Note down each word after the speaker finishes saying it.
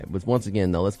But once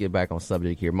again, though, let's get back on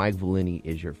subject here. Mike Valenti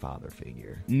is your father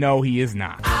figure. No, he is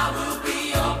not. I will be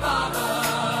your father.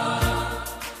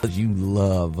 You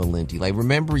love Valenti. Like,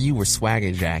 remember you were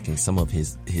swagger jacking some of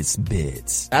his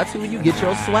bits. That's who you get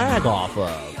your swag off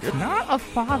of. Not a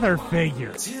father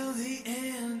figure. Till the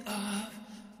end of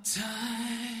time.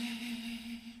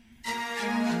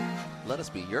 Let us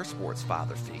be your sports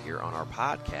father figure on our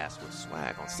podcast with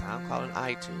swag on SoundCloud and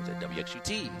iTunes at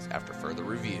WXUT's after further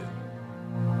review.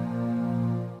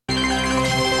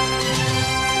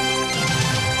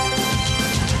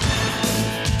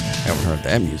 Haven't heard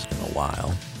that music in a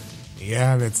while.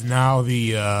 Yeah, and it's now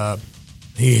the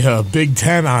Big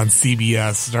Ten on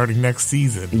CBS starting next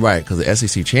season. Right, because the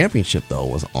SEC championship, though,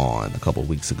 was on a couple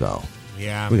weeks ago.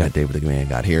 Yeah. We got David the Man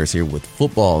got Harris here with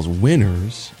football's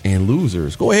winners and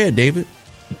losers. Go ahead, David.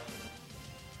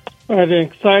 All right, an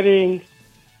exciting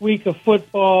week of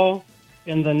football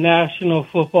in the National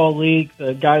Football League.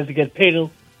 The guys that get paid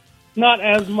not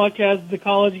as much as the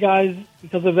college guys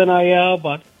because of NIL,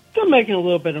 but still making a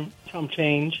little bit of some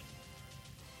change.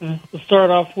 We'll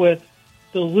start off with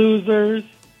the losers,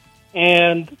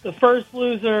 and the first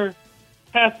loser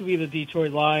has to be the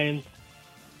Detroit Lions.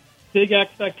 Big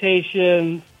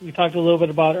expectations. We talked a little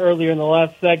bit about earlier in the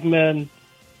last segment.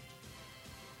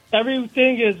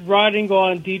 Everything is riding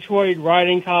on Detroit,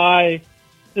 riding high.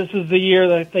 This is the year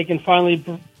that they can finally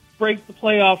break the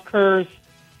playoff curse,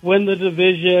 win the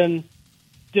division,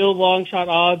 still long shot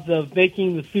odds of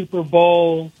making the Super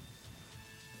Bowl.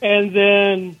 And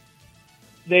then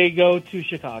they go to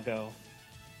Chicago.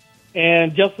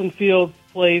 And Justin Fields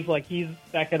plays like he's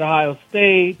back at Ohio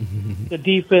State. The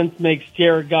defense makes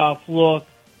Jared Goff look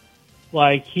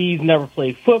like he's never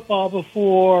played football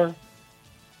before.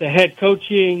 The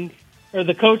coaching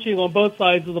on both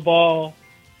sides of the ball,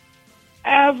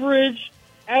 average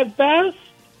at best,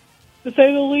 to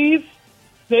say the least.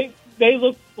 They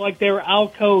look like they were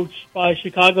outcoached by a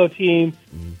Chicago team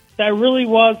that really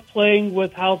was playing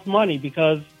with house money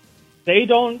because they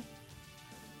don't,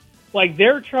 like,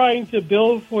 they're trying to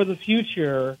build for the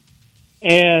future,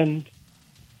 and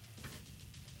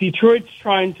Detroit's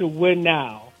trying to win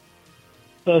now.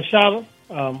 So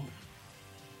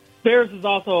Bears is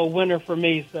also a winner for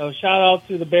me, so shout out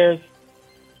to the Bears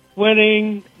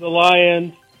winning, the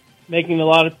Lions making a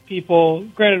lot of people,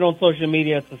 granted on social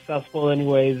media it's successful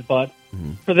anyways, but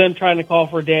for them trying to call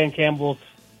for Dan Campbell's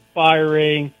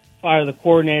firing, fire the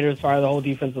coordinators, fire the whole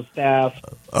defensive staff.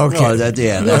 Okay,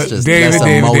 that's just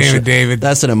David.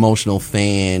 That's an emotional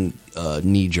fan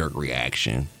knee-jerk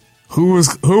reaction. Who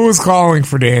was calling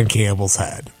for Dan Campbell's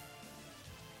head?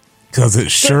 Because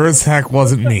it sure as heck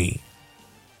wasn't me.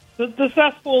 The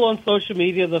cesspool on social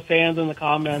media, the fans in the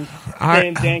comments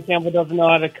saying Dan Campbell doesn't know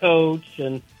how to coach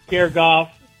and Jared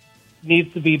Goff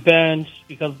needs to be benched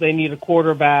because they need a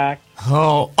quarterback.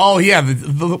 Oh yeah.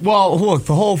 Well, look,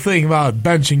 the whole thing about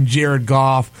benching Jared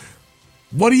Goff.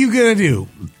 What are you gonna do?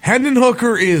 Hendon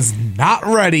Hooker is not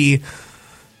ready.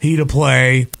 He to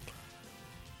play.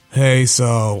 Hey,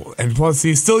 and plus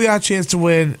he still got a chance to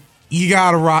win. You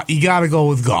gotta go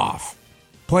with Goff.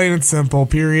 Plain and simple,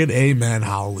 period. Amen.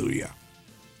 Hallelujah.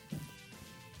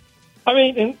 I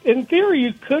mean, in theory,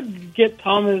 you could get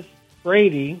Thomas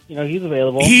Brady. You know, he's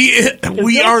available.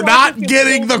 We are not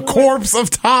getting the corpse of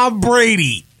Tom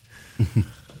Brady.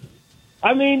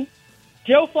 I mean,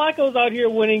 Joe Flacco's out here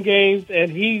winning games, and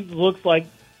he looks like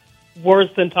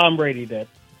worse than Tom Brady did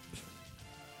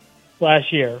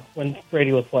last year when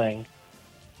Brady was playing.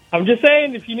 I'm just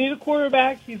saying, if you need a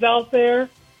quarterback, he's out there.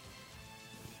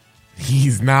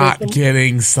 He's not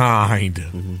getting signed.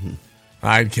 All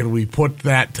right, can we put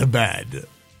that to bed?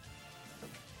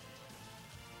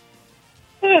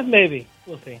 Maybe.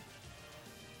 We'll see.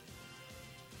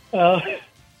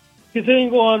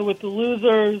 Continuing on with the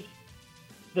losers,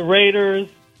 the Raiders.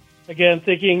 Again,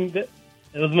 thinking that,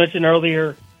 it was mentioned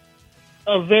earlier,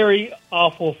 a very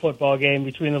awful football game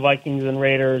between the Vikings and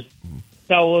Raiders.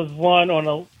 That was won on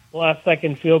a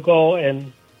last-second field goal,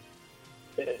 and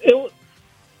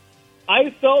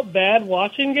I felt bad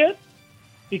watching it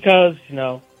because,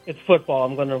 it's football.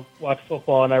 I'm going to watch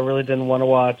football, and I really didn't want to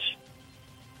watch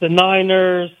the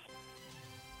Niners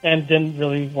and didn't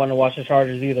really want to watch the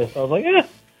Chargers either. So I was like,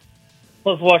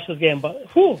 let's watch this game. But,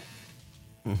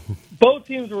 both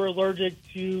teams were allergic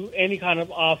to any kind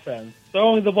of offense.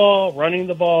 Throwing the ball, running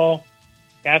the ball,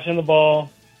 catching the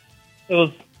ball. It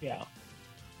was,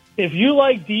 If you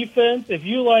like defense, if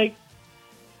you like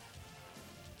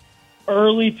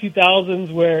early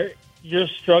 2000s where you're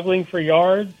struggling for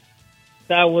yards,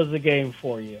 that was the game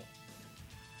for you.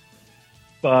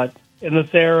 But in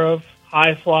this era of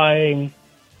high-flying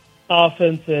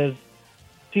offenses,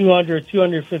 200,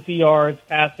 250 yards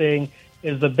passing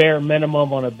is the bare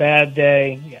minimum on a bad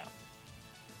day. Yeah.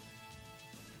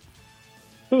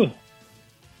 Whew.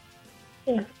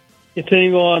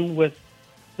 Continuing on with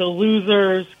the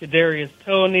losers, Kadarius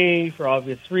Toney, for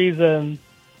obvious reasons.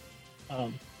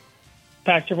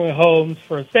 Patrick Mahomes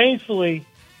for thankfully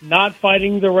not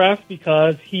fighting the ref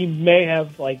because he may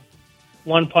have,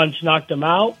 one punch knocked him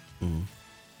out. Mm.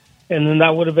 And then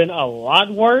that would have been a lot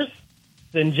worse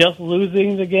than just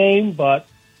losing the game. But,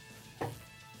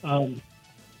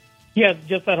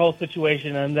 just that whole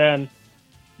situation. And then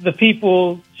the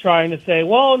people trying to say,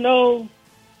 well, no,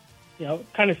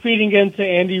 kind of feeding into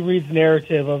Andy Reid's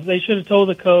narrative of they should have told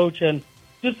the coach, and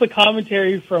just the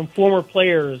commentary from former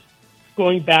players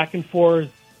going back and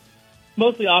forth,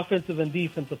 mostly offensive and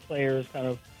defensive players. Kind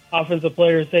of offensive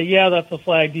players say, yeah, that's a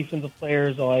flag. Defensive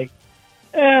players are like,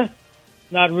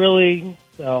 not really.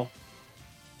 So,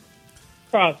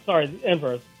 sorry,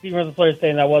 inverse. Defensive players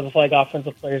saying that was a flag.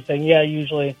 Offensive players saying, yeah,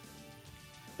 usually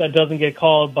that doesn't get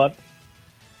called. But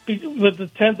with the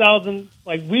 10,000,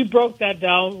 we broke that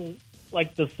down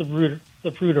like the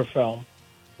Zapruder film.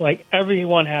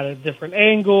 Everyone had a different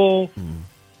angle,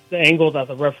 the angle that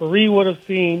the referee would have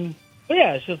seen. But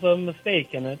yeah, it's just a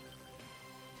mistake, and it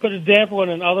put a damper on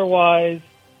an otherwise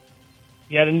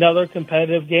yet another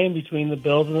competitive game between the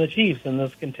Bills and the Chiefs in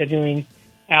this continuing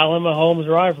Allen Mahomes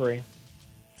rivalry.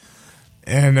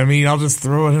 And, I'll just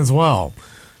throw it as well.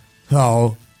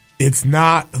 So, it's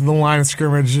not the line of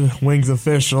scrimmage Wings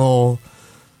official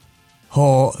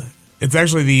whole. It's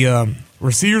actually the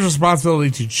receiver's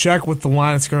responsibility to check with the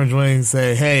line of scrimmage wing and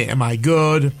say, hey, am I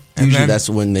good? And usually then, that's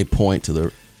when they point to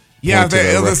the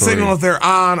the signal if they're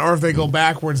on, or if they go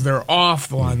backwards, they're off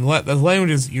the line. The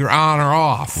language is you're on or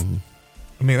off.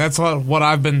 Mm-hmm. That's what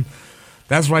I've been.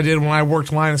 That's what I did when I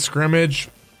worked line of scrimmage.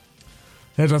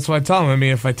 That's what I tell them.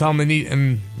 If I tell them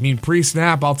they need,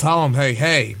 pre-snap, I'll tell them,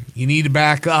 hey, you need to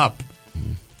back up.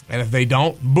 Mm-hmm. And if they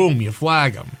don't, boom, you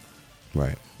flag them.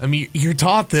 Right. You're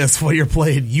taught this while you're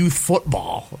playing youth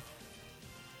football.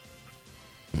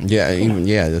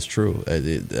 Yeah, that's true.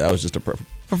 That was just a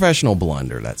professional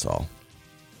blunder, that's all.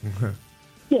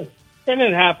 Yeah, and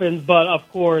it happens, but of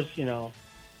course,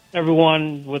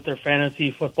 everyone with their fantasy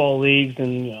football leagues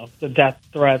and, the death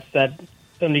threats that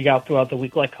somebody got throughout the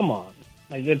week, come on.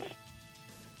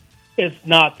 It's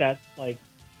not that,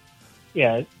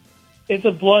 it's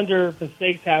a blunder.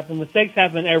 Mistakes happen. Mistakes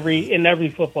happen in every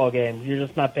football game. You're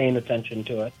just not paying attention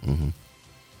to it.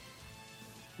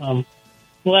 Mm-hmm.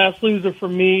 Last loser for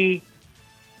me,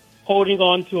 holding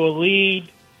on to a lead,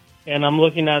 and I'm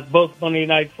looking at both Monday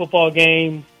Night Football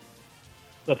games.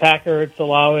 The Packers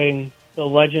allowing the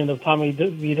legend of Tommy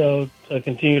DeVito to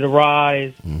continue to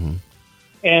rise, mm-hmm.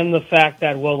 and the fact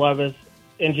that Will Levis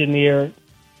engineered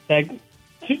that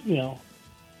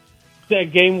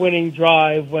game-winning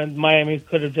drive when Miami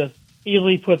could have just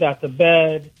easily put that to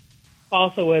bed.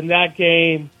 Also, in that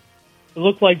game, it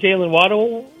looked like Jalen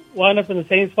Waddle wound up in the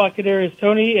same spot Kadarius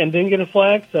Toney and didn't get a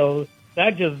flag, so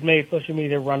that just made social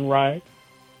media run riot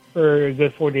for a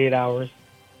good 48 hours.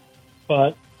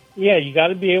 But, yeah, you got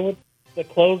to be able to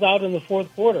close out in the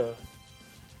fourth quarter.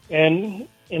 And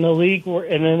in a league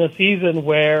and in a season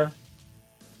where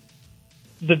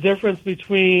the difference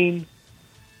between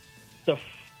the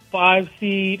 5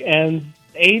 seed and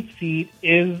 8 seed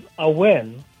is a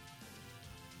win.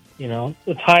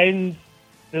 The Titans,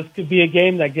 this could be a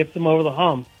game that gets them over the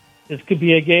hump. This could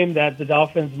be a game that the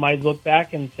Dolphins might look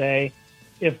back and say,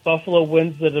 if Buffalo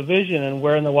wins the division and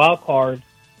we're in the wild card,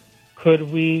 should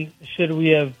we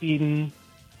have beaten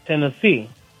Tennessee?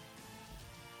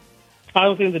 I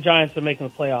don't think the Giants are making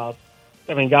the playoffs.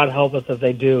 God help us if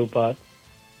they do, but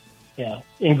yeah.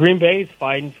 In Green Bay's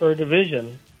fighting for a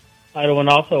division. Title and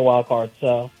also a wild card.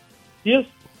 So just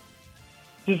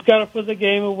got to put the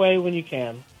game away when you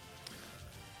can.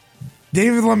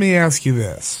 David, let me ask you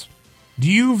this. Do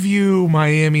you view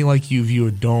Miami like you view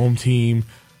a dome team?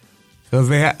 Because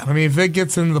if it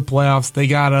gets into the playoffs, they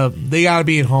gotta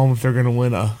be at home if they're gonna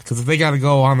win. Because if they gotta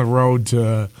go on the road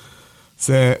to,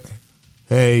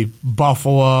 say,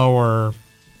 Buffalo or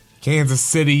Kansas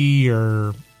City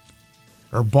or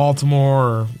Baltimore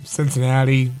or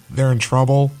Cincinnati, they're in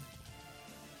trouble.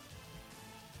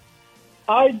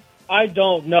 I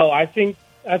don't know. I think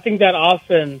that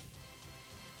offense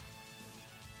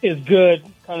is good,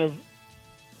 kind of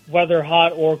whether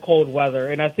hot or cold weather.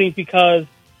 And I think because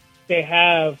they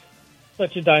have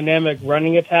such a dynamic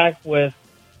running attack with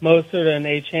Mostert and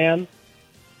Achane,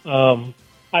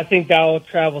 I think that will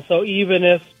travel. So even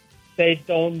if they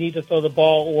don't need to throw the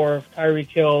ball, or if Tyreek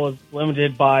Hill is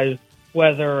limited by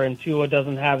weather and Tua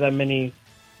doesn't have that many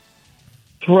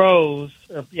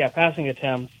passing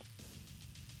attempts,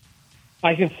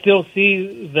 I can still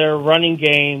see their running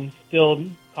game still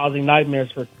causing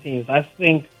nightmares for teams. I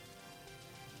think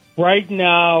right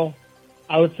now,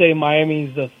 I would say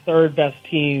Miami's the third best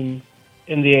team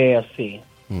in the AFC.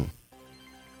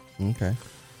 Okay.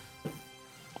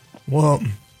 Well,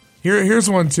 here's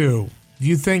one, too. Do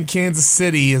you think Kansas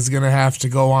City is going to have to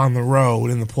go on the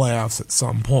road in the playoffs at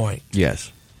some point?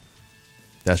 Yes.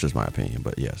 That's just my opinion,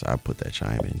 but yes, I put that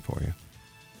chime in for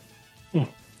you.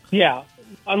 Yeah,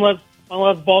 unless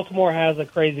Baltimore has a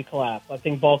crazy collapse. I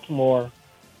think Baltimore,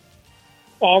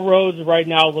 all roads right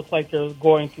now look like they're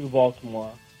going through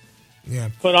Baltimore. Yeah.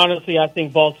 But honestly, I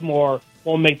think Baltimore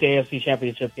won't make the AFC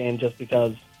Championship game just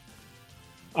because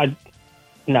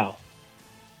no.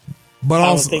 But I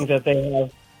also, don't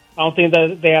think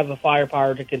that they have the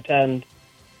firepower to contend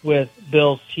with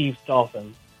Bills, Chiefs,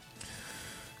 Dolphins.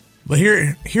 But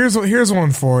here's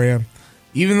one for you.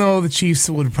 Even though the Chiefs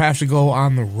would have to go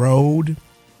on the road,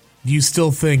 do you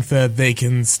still think that they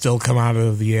can still come out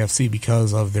of the AFC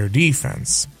because of their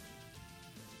defense?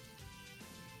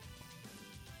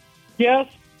 Yes,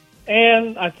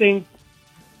 and I think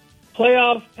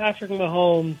playoff Patrick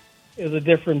Mahomes is a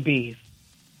different beast.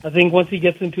 I think once he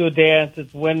gets into a dance,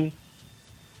 it's win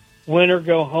or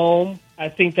go home. I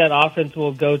think that offense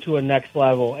will go to a next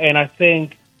level, and I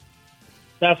think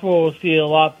that's where we'll see a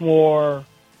lot more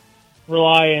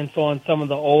reliance on some of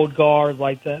the old guards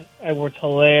like the Edwards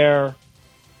Hilaire,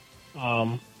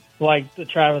 like the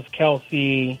Travis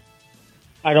Kelce.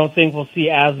 I don't think we'll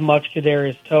see as much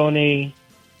Kadarius Toney.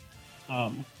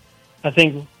 I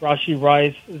think Rashee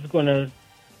Rice is going to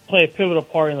play a pivotal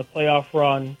part in the playoff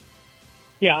run.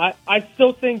 Yeah, I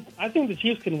think the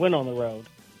Chiefs can win on the road.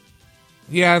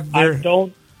 Yeah,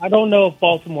 I don't know if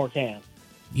Baltimore can.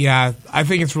 Yeah, I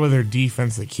think it's really their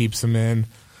defense that keeps them in.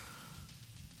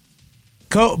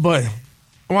 But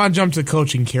I want to jump to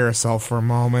coaching carousel for a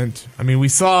moment. I mean, we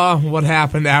saw what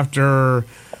happened after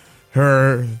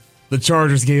the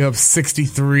Chargers gave up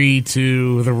 63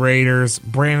 to the Raiders.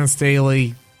 Brandon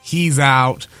Staley, he's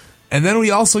out. And then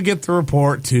we also get the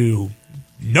report, to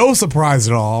no surprise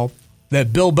at all,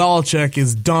 that Bill Belichick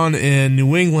is done in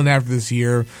New England after this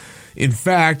year. In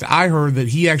fact, I heard that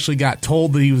he actually got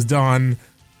told that he was done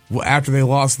after they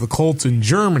lost the Colts in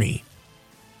Germany.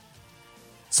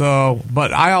 So,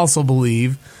 but I also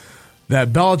believe that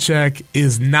Belichick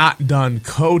is not done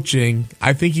coaching.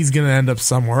 I think he's going to end up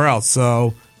somewhere else.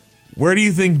 So, where do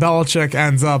you think Belichick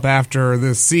ends up after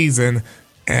this season,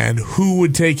 and who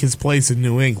would take his place in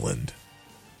New England?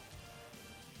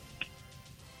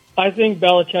 I think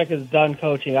Belichick is done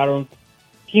coaching.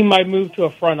 He might move to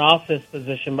a front office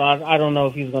position, but I don't know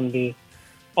if he's going to be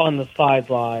on the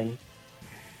sideline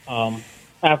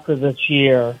after this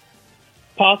year.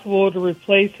 Possible to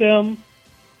replace him.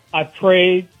 I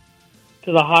pray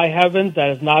to the high heavens that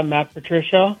it's not Matt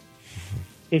Patricia,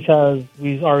 because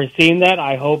we've already seen that.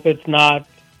 I hope it's not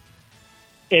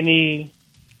any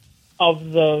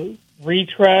of the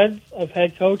retreads of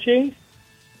head coaching.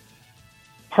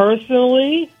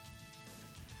 Personally,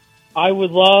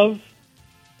 obviously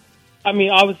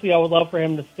I would love for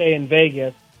him to stay in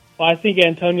Vegas, but I think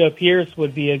Antonio Pierce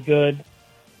would be a good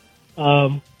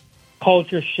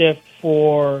culture shift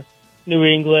for New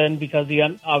England, because he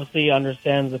obviously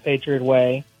understands the Patriot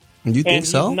way. You think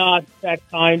so? He's not that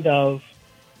kind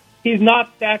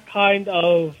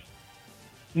of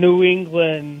New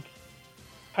England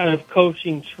kind of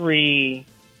coaching tree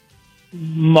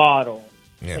model.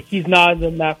 Yeah. Like, he's not in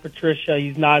the Matt Patricia.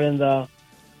 He's not in the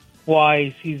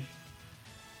Weiss. He's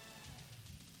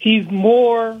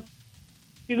more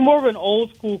of an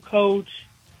old school coach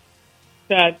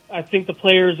that I think the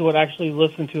players would actually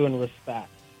listen to and respect.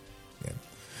 Yeah.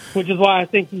 Which is why I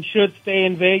think he should stay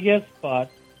in Vegas, but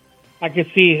I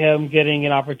could see him getting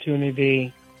an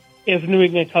opportunity if New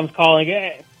England comes calling.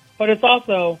 But it's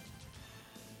also,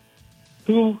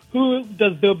 who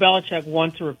does Bill Belichick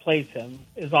want to replace him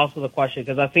is also the question,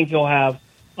 because I think he'll have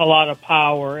a lot of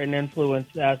power and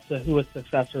influence as to who his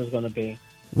successor is going to be.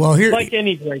 Well, like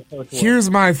any great coach. Here's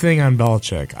my thing on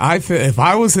Belichick. If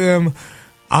I was him,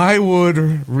 I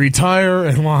would retire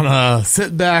and want to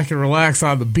sit back and relax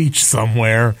on the beach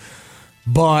somewhere.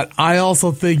 But I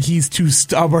also think he's too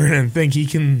stubborn and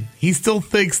he still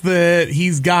thinks that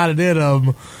he's got it in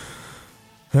him.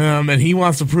 And he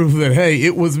wants to prove that, hey,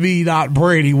 it was me, not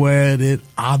Brady, when it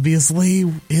obviously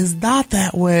is not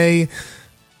that way.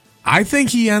 I think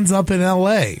he ends up in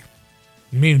L.A.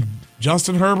 I mean,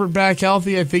 Justin Herbert back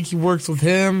healthy. I think he works with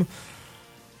him.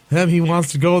 He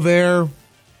wants to go there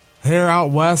out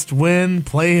west, win,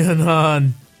 play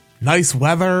in nice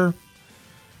weather.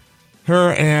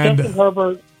 her and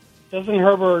Justin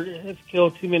Herbert has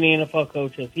killed too many NFL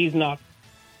coaches. He's not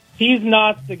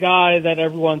the guy that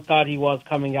everyone thought he was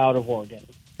coming out of Oregon.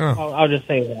 I'll just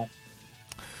say that.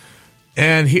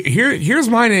 And here's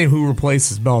my name who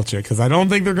replaces Belichick, because I don't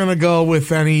think they're going to go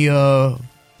with any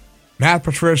Matt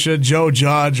Patricia, Joe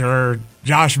Judge, or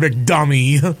Josh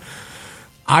McDummy.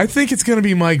 I think it's going to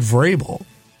be Mike Vrabel.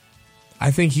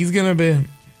 I think he's going to be,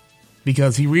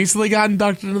 because he recently got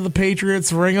inducted into the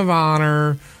Patriots Ring of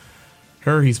Honor.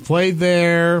 He's played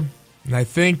there, and I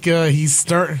think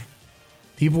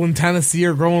people in Tennessee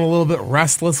are growing a little bit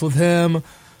restless with him.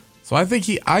 So I think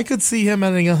I could see him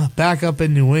ending back up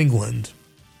in New England.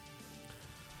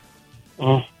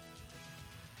 I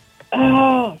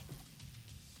don't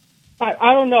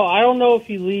know. I don't know if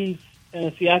he leaves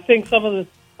Tennessee. I think with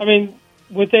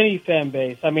any fan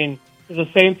base, it's the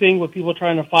same thing with people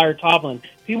trying to fire Tomlin.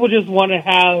 People just want to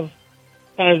have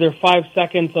kind of their 5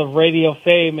 seconds of radio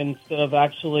fame instead of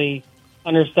actually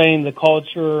understanding the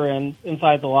culture and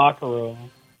inside the locker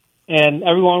room. And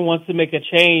everyone wants to make a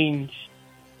change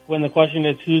when the question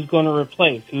is who's going to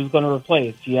replace? Who's going to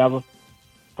replace? You have a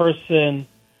person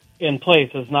in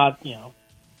place. It's not,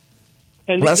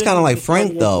 And that's kind of like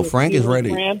Frank, though. Frank is ready.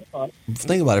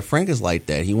 Think about it. Frank is like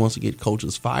that. He wants to get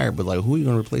coaches fired, but who are you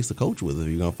going to replace the coach with if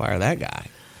you're going to fire that guy?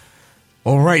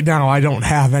 Well, right now I don't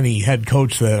have any head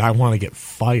coach that I want to get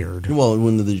fired. Well,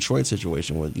 when the Detroit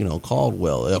situation was,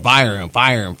 Caldwell, fire him.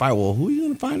 Well, who are you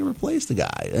going to find to replace the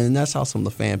guy? And that's how some of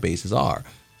the fan bases are.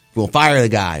 We'll fire the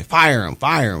guy. Fire him.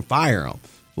 Well,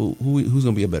 who's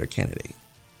going to be a better candidate?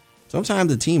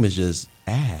 Sometimes the team is just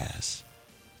ass.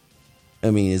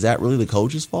 Is that really the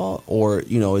coach's fault? Or,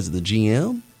 is it the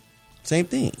GM? Same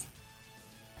thing.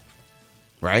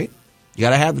 Right? You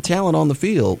got to have the talent on the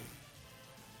field.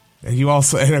 And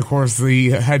of course, the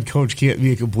head coach can't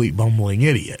be a complete bumbling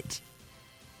idiot.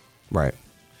 Right.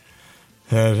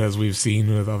 As we've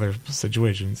seen with other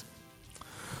situations.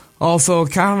 Also,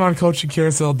 kind of on coaching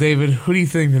carousel, David, who do you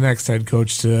think the next head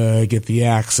coach to get the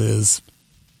axe is?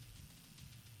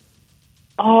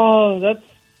 Oh, that's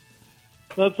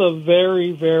a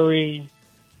very, very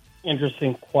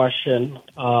interesting question.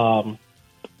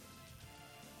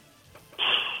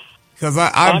 Because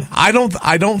I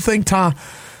don't think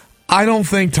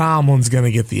Tomlin's going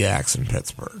to get the axe in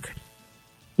Pittsburgh.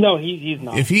 No, he's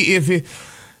not.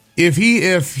 If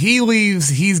he leaves,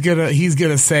 he's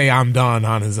gonna say I'm done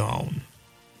on his own.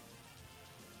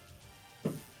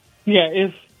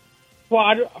 Yeah.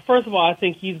 First of all, I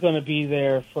think he's going to be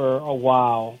there for a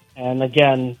while, and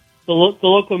again, the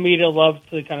local media loves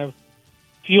to kind of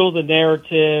fuel the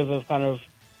narrative of kind of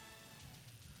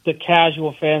the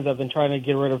casual fans that have been trying to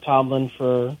get rid of Tomlin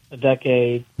for a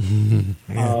decade.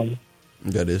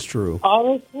 That is true.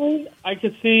 Honestly, I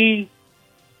could see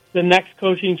the next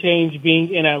coaching change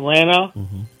being in Atlanta,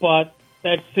 but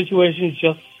that situation is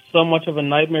just so much of a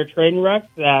nightmare train wreck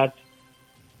that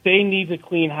they need to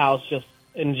clean house just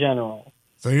in general.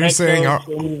 So you're saying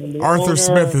Arthur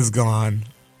Smith is gone?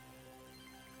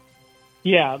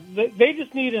 Yeah, they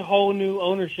just need a whole new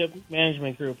ownership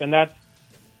management group, and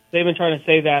they've been trying to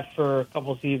say that for a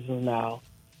couple seasons now.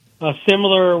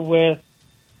 Similar with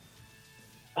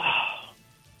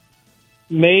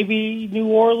maybe New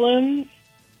Orleans,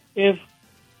 if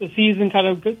the season kind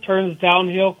of turns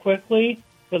downhill quickly.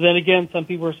 But then again, some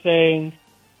people are saying,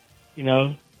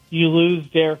 you lose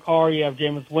Derek Carr, you have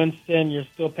Jameis Winston, you're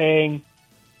still paying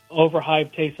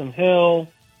overhyped Taysom Hill.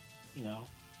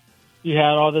 You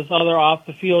had all this other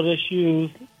off-the-field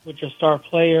issues with your star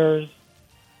players.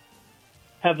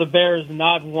 Had the Bears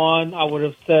not won, I would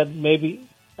have said maybe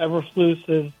Eberflus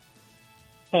is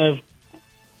kind of,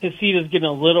 his seat is getting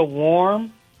a little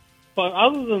warm. But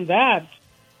other than that,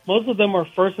 most of them are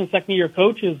first and second year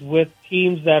coaches with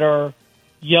teams that are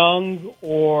young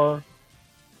or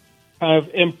kind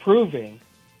of improving.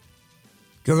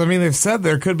 Because, they've said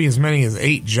there could be as many as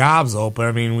 8 jobs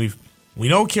open. We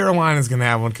know Carolina's going to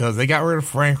have one because they got rid of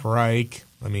Frank Reich.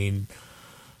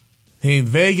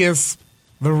 Vegas,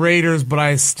 the Raiders, but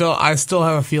I still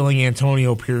have a feeling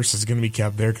Antonio Pierce is going to be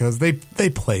kept there because they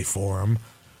play for him.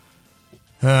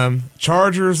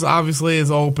 Chargers obviously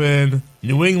is open.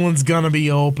 New England's gonna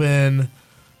be open.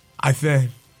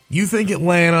 You think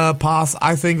Atlanta?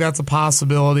 I think that's a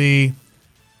possibility.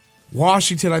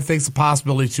 Washington, I think, is a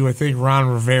possibility too. I think Ron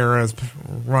Rivera has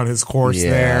run his course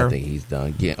there. Yeah, I think he's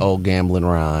done. Old gambling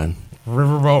Ron.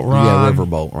 Riverboat Ron. Yeah,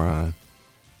 Riverboat Ron.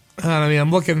 And I'm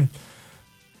looking.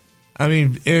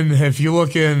 If you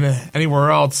look in anywhere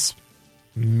else.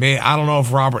 I don't know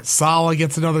if Robert Saleh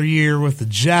gets another year with the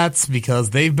Jets because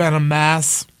they've been a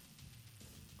mess.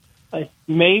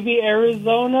 maybe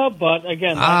Arizona, but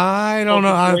again, I don't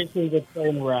know.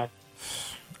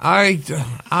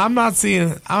 I'm not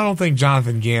seeing. I don't think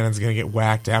Jonathan Gannon's going to get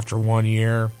whacked after 1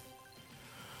 year.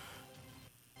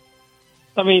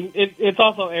 I mean, it's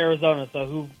also Arizona,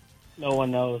 so no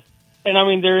one knows. And I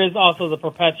mean, there is also the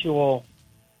perpetual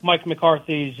Mike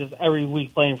McCarthy's just every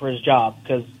week playing for his job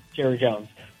because Jerry Jones.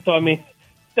 So I mean,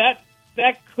 that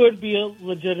could be a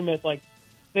legitimate, like,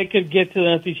 they could get to the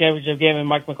NFC Championship game and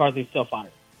Mike McCarthy's still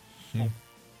fired.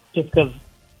 Just because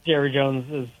Jerry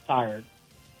Jones is tired.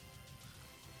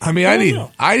 I mean,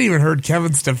 I'd even heard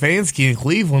Kevin Stefanski in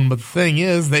Cleveland, but the thing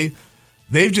is,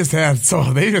 they've just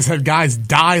had guys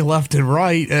die left and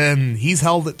right, and he's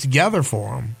held it together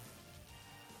for them.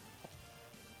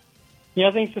 Yeah,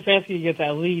 I think Stefanski gets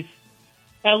at least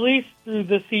through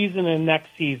this season and next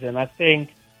season. I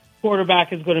think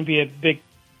quarterback is going to be a big,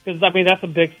 because I mean that's a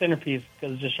big centerpiece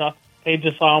because they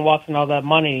just saw him Watson all that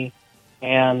money,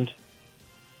 and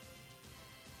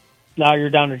now you're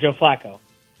down to Joe Flacco.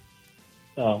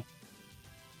 So,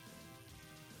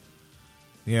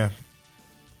 yeah.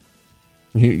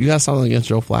 You got something against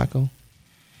Joe Flacco?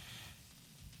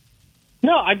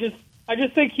 No, I just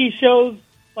think he shows,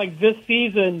 like, this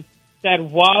season that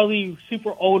wily,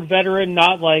 super old veteran,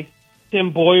 not like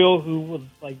Tim Boyle, who was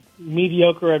like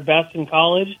mediocre at best in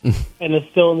college and is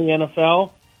still in the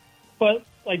NFL. But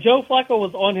like Joe Flacco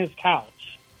was on his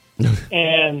couch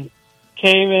and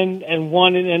came in and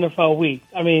won an NFL week.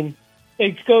 I mean,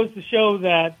 it goes to show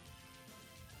that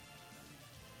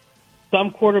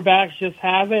some quarterbacks just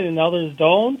have it and others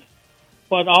don't,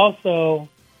 but also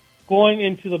going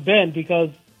into the bin, because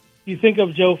you think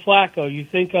of Joe Flacco, you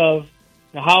think of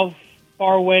how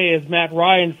far away is Matt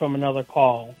Ryan from another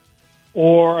call,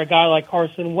 or a guy like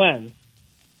Carson Wentz.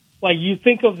 Like, you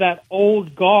think of that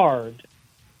old guard,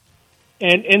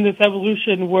 and in this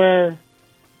evolution where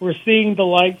we're seeing the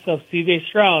likes of C.J.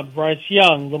 Stroud, Bryce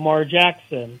Young, Lamar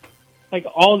Jackson, like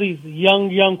all these young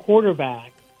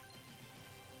quarterbacks.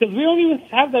 Because we don't even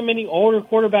have that many older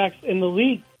quarterbacks in the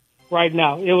league right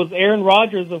now. It was Aaron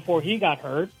Rodgers before he got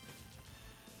hurt.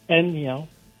 And, do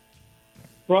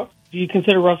you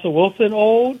consider Russell Wilson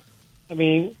old? I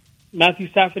mean, Matthew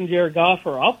Stafford and Jared Goff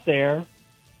are up there.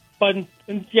 But,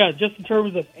 just in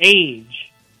terms of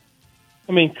age,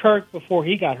 I mean, Kirk, before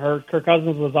he got hurt, Kirk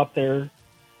Cousins was up there.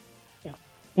 Yeah.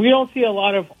 We don't see a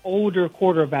lot of older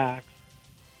quarterbacks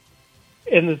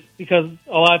in this because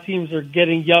a lot of teams are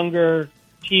getting younger,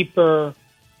 cheaper,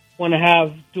 want to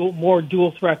have more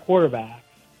dual-threat quarterbacks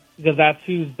because that's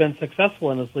who's been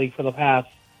successful in this league for the past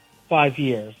 5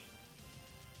 years.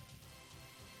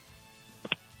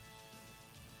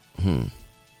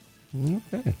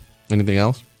 Okay. Anything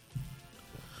else?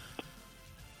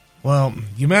 Well,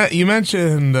 you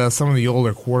mentioned some of the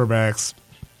older quarterbacks.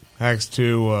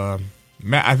 Too. I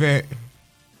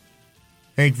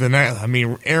think the next. I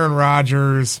mean, Aaron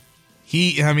Rodgers.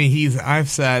 I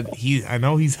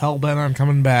know he's hell bent on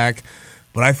coming back,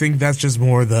 but I think that's just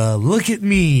more the look at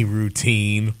me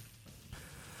routine.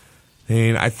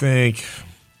 And I think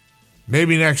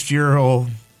maybe next year he'll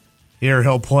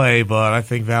play, but I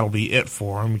think that'll be it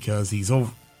for him because he's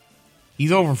over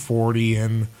 40,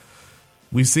 and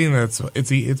we've seen that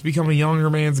it's become a younger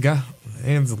man's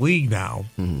league now.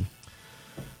 Mm-hmm.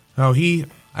 Now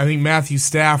I think Matthew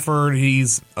Stafford,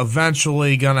 he's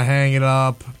eventually gonna hang it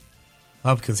up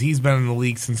because he's been in the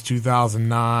league since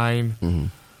 2009. Mm-hmm.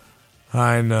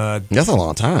 And that's a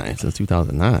long time, since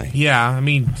 2009. Yeah, I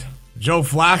mean, Joe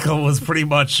Flacco was pretty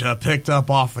much picked up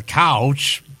off the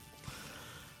couch.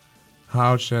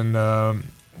 And trying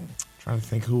to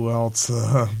think who else.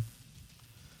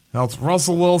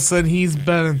 Russell Wilson, he's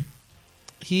been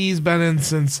in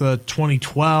since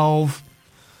 2012.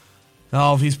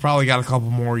 Oh, he's probably got a couple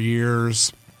more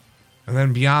years, and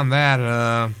then beyond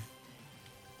that,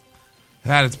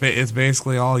 it's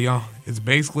basically all young. It's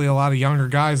basically a lot of younger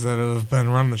guys that have been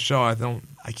running the show. I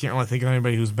can't really think of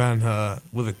anybody who's been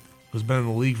who's been in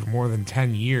the league for more than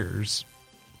 10 years.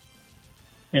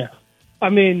 Yeah, I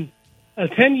mean, a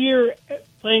 10-year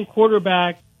playing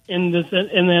quarterback in the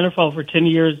NFL for 10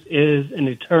 years is an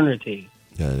eternity.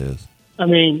 Yeah, it is. I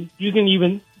mean, you can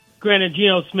even. Granted,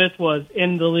 Geno Smith was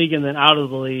in the league and then out of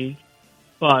the league,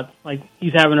 but like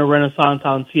he's having a renaissance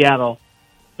out in Seattle.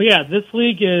 But yeah, this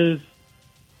league is,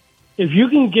 if you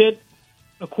can get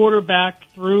a quarterback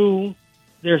through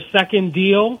their second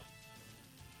deal,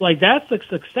 like that's a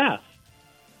success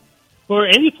for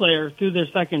any player through their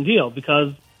second deal,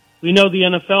 because we know the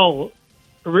NFL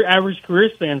average career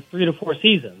span is 3 to 4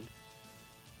 seasons.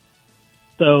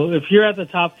 So if you're at the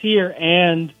top tier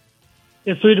and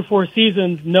it's 3 to 4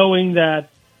 seasons, knowing that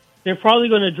they're probably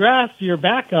going to draft your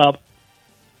backup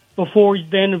before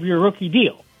the end of your rookie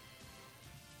deal.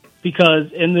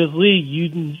 Because in this league,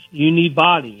 you need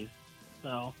bodies.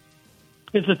 So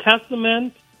it's a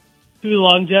testament to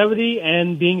longevity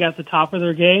and being at the top of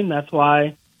their game. That's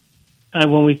why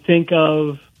when we think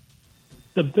of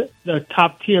the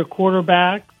top-tier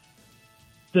quarterbacks,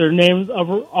 their names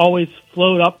always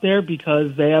float up there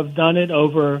because they have done it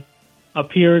over a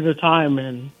period of time.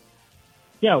 And,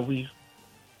 yeah, we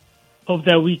hope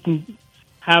that we can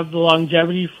have the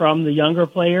longevity from the younger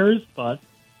players, but,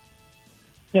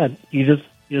 yeah, you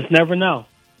just never know.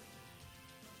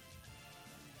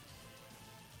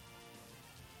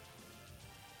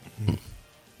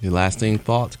 Your lasting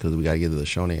thoughts? Because we got to get to the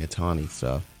Shohei Ohtani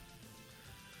stuff.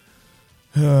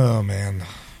 Oh, man.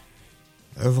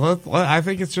 I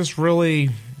think it's just really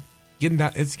getting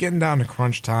down to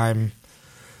crunch time.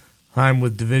 Time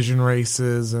with division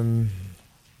races and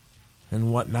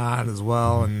whatnot as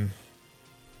well, and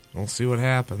we'll see what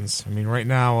happens. I mean, right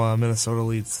now, Minnesota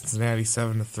leads Cincinnati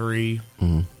 7-3.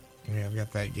 Mm-hmm. Yeah, I've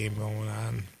got that game going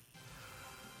on.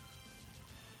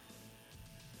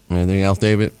 Anything else,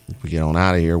 David? We get on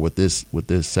out of here with this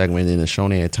segment in the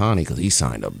Shohei Ohtani because he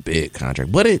signed a big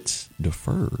contract, but it's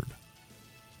deferred.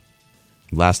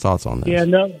 Last thoughts on this? Yeah,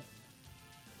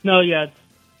 yeah.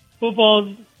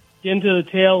 Football's getting to the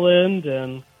tail end,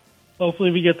 and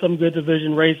hopefully we get some good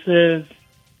division races.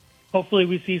 Hopefully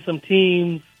we see some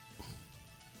teams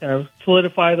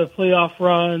solidify the playoff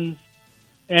runs.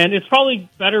 And it's probably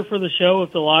better for the show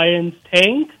if the Lions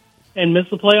tank and miss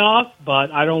the playoffs,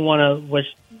 but I don't want to wish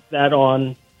that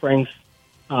on Frank's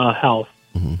health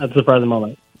at the present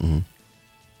moment. Mm-hmm.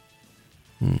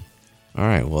 All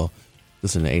right, well,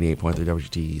 listen to 88.3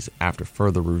 WGT's After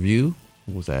Further Review.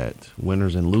 Was at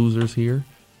Winners and Losers here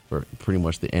for pretty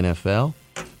much the NFL.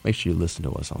 Make sure you listen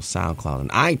to us on SoundCloud and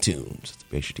iTunes. It's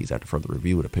BHT's After Further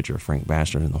Review with a picture of Frank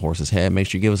Bastard in the horse's head. Make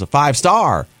sure you give us a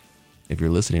 5-star if you're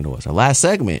listening to us. Our last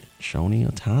segment, Shohei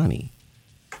Ohtani,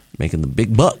 making the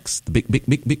big bucks, the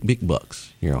big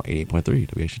bucks here on 88.3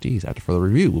 WHT's After Further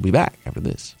Review. We'll be back after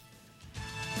this.